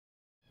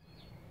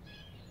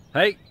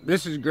Hey,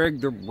 this is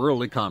Greg the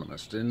Rural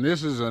Economist, and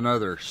this is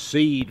another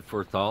Seed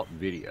for Thought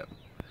video.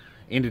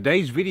 In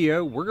today's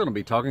video, we're going to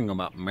be talking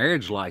about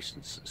marriage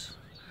licenses.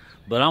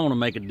 But I want to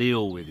make a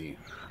deal with you.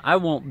 I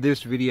want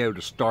this video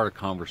to start a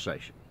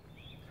conversation.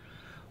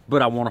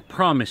 But I want a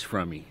promise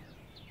from you.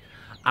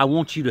 I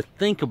want you to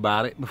think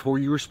about it before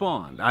you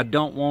respond. I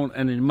don't want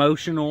an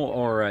emotional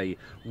or a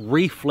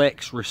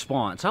reflex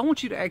response. I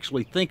want you to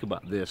actually think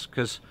about this,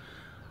 because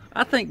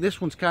I think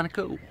this one's kind of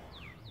cool.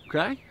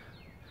 Okay?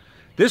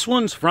 This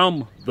one's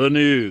from the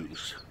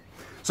news.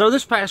 So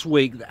this past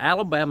week, the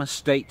Alabama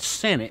State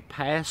Senate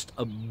passed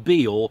a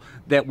bill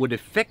that would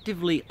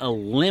effectively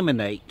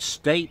eliminate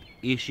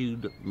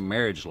state-issued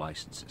marriage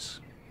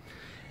licenses.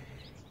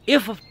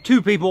 If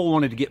two people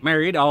wanted to get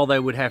married, all they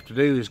would have to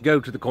do is go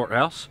to the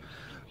courthouse,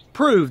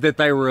 prove that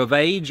they were of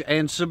age,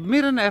 and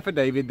submit an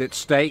affidavit that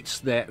states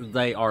that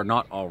they are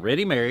not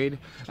already married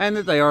and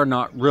that they are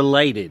not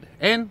related.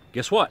 And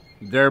guess what?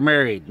 They're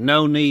married.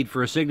 No need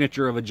for a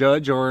signature of a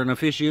judge or an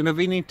officiant of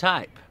any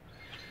type.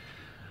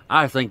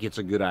 I think it's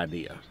a good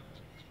idea.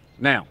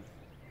 Now,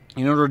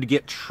 in order to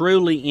get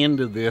truly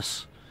into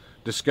this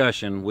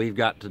discussion, we've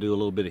got to do a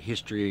little bit of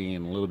history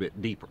and a little bit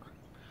deeper.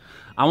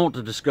 I want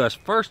to discuss,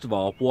 first of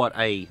all, what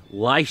a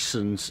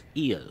license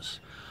is.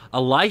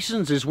 A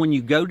license is when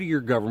you go to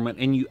your government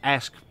and you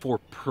ask for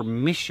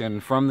permission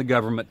from the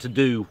government to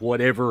do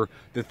whatever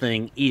the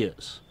thing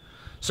is.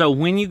 So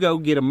when you go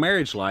get a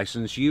marriage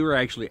license, you are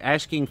actually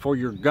asking for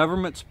your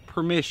government's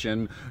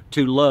permission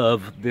to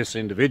love this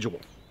individual.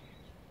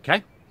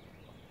 Okay?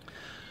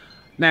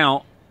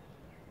 Now,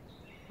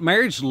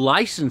 marriage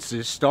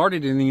licenses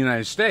started in the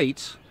United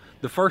States.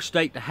 The first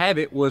state to have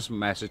it was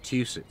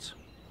Massachusetts.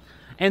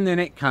 And then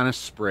it kind of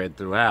spread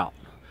throughout.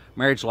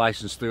 Marriage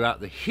license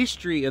throughout the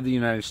history of the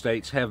United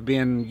States have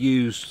been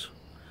used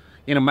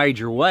in a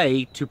major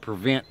way to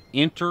prevent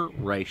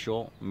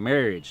interracial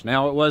marriage.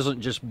 Now, it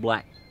wasn't just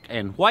black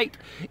and white,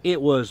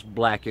 it was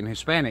black and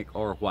Hispanic,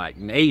 or white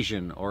and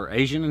Asian, or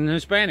Asian and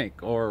Hispanic,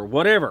 or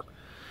whatever.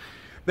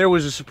 There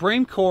was a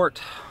Supreme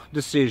Court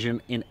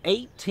decision in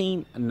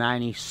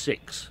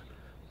 1896,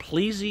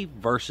 Plessy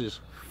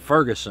versus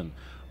Ferguson,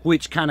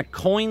 which kind of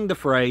coined the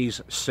phrase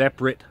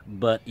separate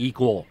but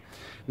equal.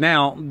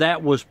 Now,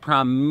 that was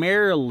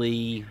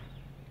primarily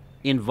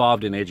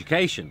involved in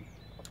education,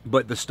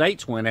 but the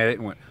states went at it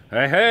and went,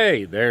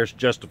 hey, there's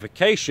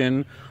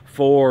justification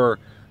for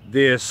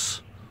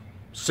this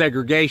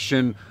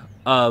segregation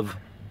of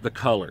the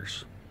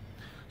colors.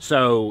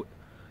 So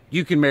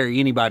you can marry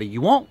anybody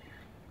you want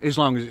as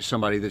long as it's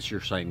somebody that's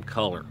your same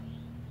color.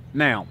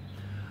 Now,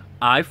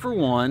 I, for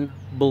one,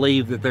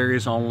 believe that there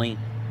is only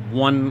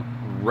one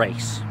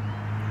race,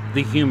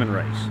 the human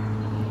race.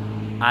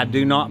 I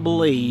do not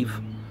believe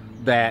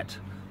that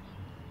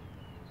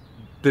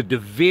the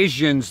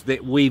divisions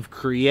that we've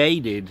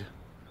created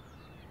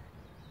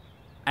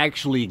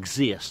actually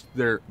exist.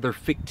 They're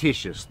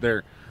fictitious.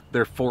 They're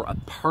for a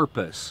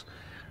purpose.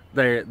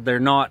 They're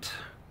not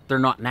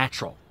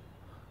natural.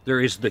 There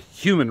is the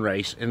human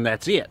race, and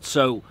that's it.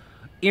 So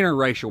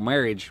interracial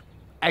marriage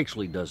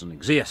actually doesn't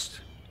exist.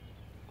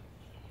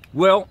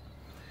 Well,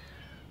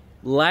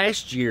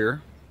 last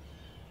year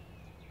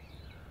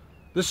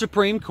the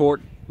Supreme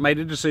Court made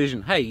a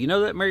decision. Hey, you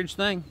know that marriage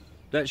thing?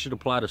 That should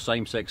apply to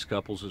same-sex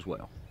couples as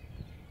well.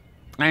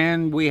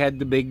 And we had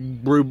the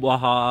big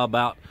brouhaha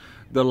about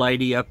the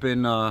lady up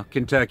in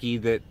Kentucky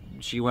that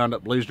she wound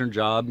up losing her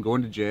job and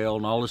going to jail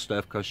and all this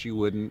stuff because she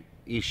wouldn't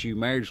issue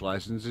marriage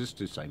licenses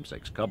to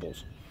same-sex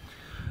couples.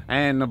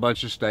 And a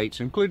bunch of states,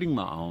 including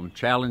my own,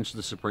 challenged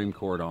the Supreme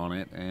Court on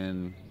it,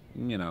 and,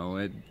 you know,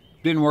 it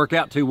didn't work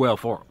out too well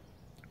for them.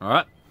 All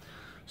right?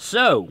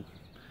 So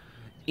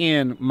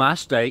in my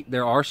state,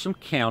 there are some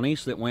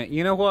counties that went,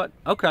 you know what?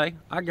 Okay,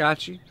 I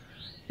got you.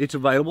 It's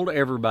available to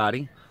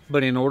everybody,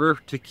 but in order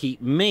to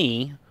keep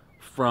me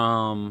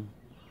from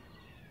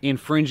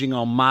infringing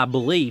on my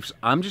beliefs,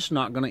 I'm just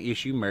not going to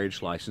issue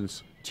marriage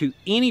license to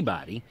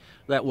anybody.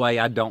 That way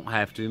I don't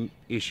have to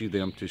issue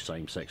them to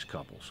same-sex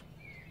couples.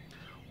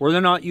 Whether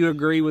or not you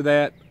agree with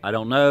that, I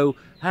don't know.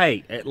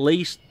 Hey, at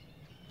least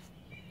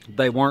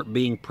they weren't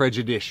being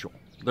prejudicial.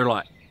 They're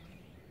like,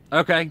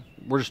 okay,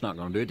 we're just not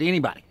going to do it to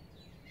anybody.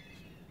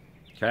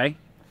 Okay?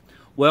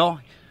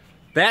 Well,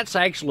 that's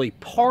actually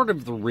part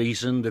of the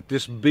reason that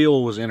this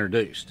bill was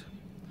introduced.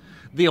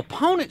 The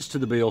opponents to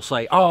the bill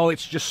say, oh,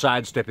 it's just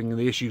sidestepping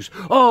the issues.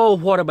 Oh,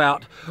 what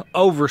about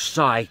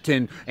oversight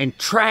and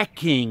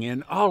tracking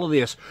and all of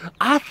this?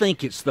 I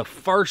think it's the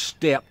first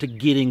step to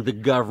getting the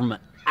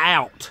government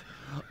out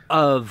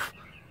of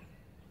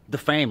the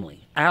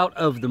family, out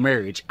of the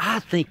marriage. I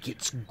think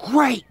it's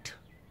great.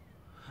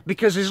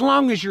 Because as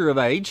long as you're of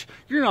age,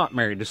 you're not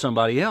married to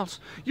somebody else.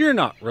 You're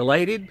not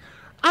related.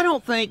 I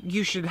don't think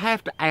you should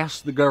have to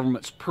ask the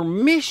government's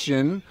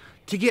permission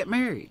to get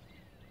married.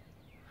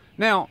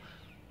 Now,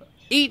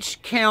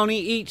 each county,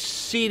 each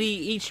city,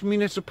 each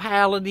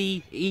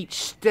municipality, each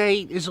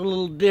state is a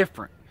little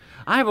different.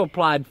 I've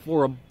applied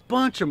for a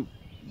bunch of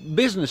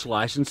business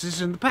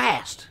licenses in the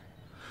past.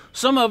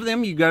 Some of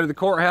them, you go to the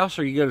courthouse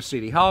or you go to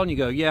City Hall and you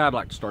go, yeah, I'd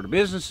like to start a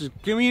business in the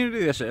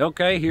community. They say,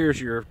 okay,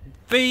 here's your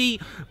fee.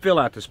 Fill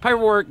out this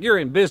paperwork. You're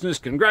in business.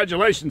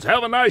 Congratulations.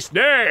 Have a nice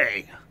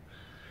day.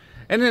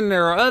 And then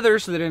there are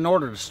others that in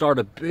order to start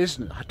a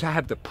business, to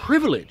have the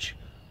privilege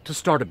to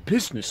start a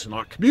business in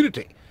our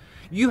community,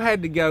 you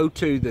had to go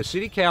to the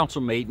city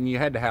council meeting. You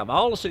had to have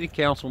all the city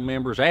council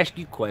members ask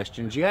you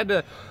questions. You had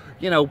to,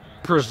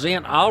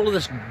 present all of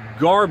this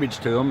garbage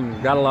to them,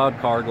 and got a loud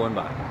car going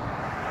by.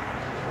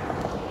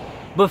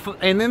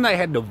 And then they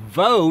had to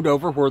vote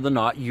over whether or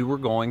not you were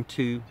going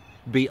to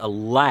be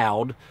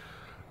allowed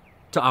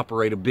to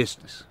operate a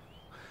business.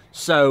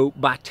 So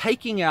by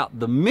taking out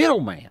the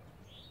middleman,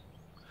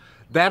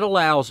 that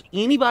allows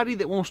anybody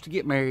that wants to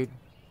get married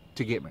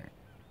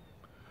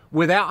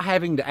without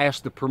having to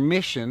ask the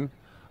permission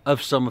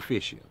of some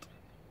officiant.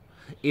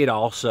 It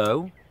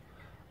also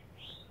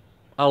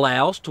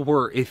allows to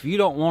where if you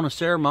don't want a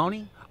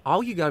ceremony,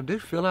 all you got to do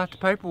is fill out the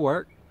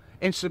paperwork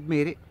and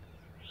submit it,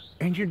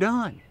 and you're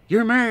done.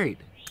 You're married.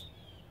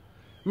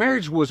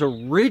 Marriage was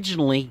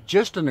originally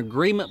just an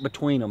agreement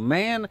between a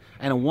man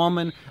and a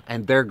woman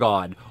and their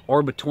God,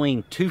 or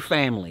between two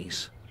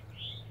families.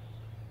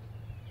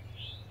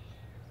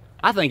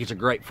 I think it's a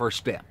great first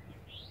step.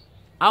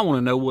 I want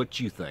to know what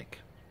you think.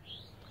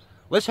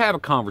 Let's have a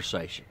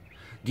conversation.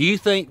 Do you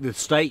think the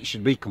state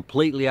should be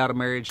completely out of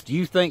marriage? Do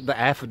you think the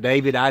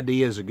affidavit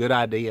idea is a good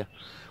idea?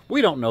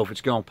 We don't know if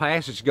it's going to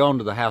pass. It's going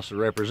to the House of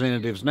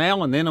Representatives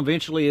now, and then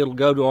eventually it'll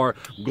go to our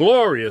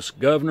glorious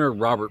Governor,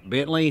 Robert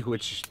Bentley,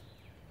 which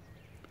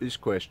is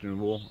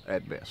questionable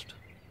at best.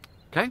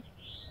 Okay?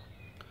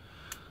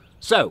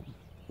 So,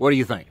 what do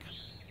you think?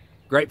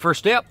 Great first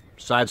step?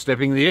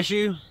 Sidestepping the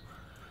issue?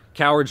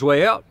 Coward's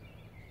way out?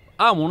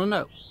 I want to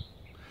know.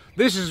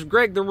 This is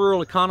Greg the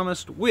Rural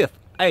Economist with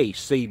a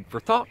seed for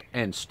thought,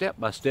 and step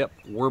by step,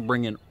 we're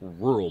bringing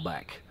rural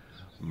back.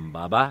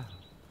 Bye-bye.